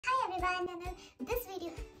Hi everyone, and this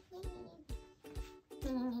video.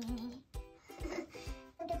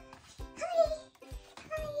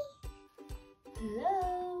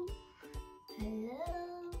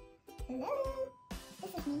 Hello.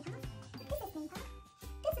 This is Neha.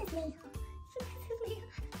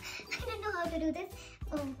 I don't know how to do this.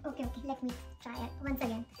 Oh, okay. Let me try it once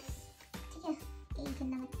again.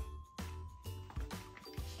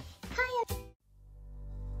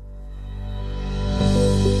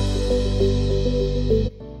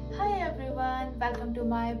 Hi everyone, welcome to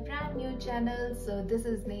my brand new channel. So this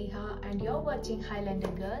is Neha and you're watching Highlander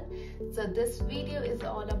Girl. So this video is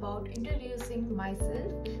all about introducing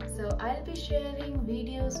myself. So I'll be sharing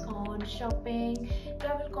videos on shopping,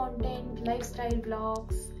 travel content, lifestyle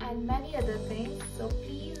vlogs and many other things. So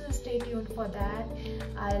please stay tuned for that.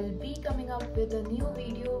 I'll be coming up with a new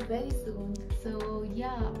video very soon. So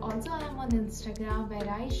yeah, also I'm on Instagram where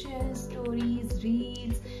I share stories,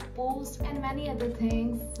 reels, posts and many other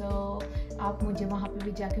things. So आप मुझे वहाँ पे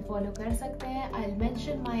भी जाके follow कर सकते हैं. I'll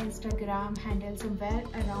mention my Instagram handle somewhere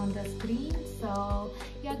around the screen. So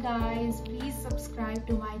yeah guys, please subscribe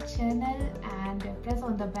to my channel and press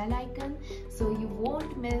on the bell icon so you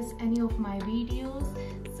won't miss any of my videos.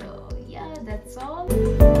 So yeah, that's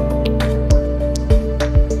all.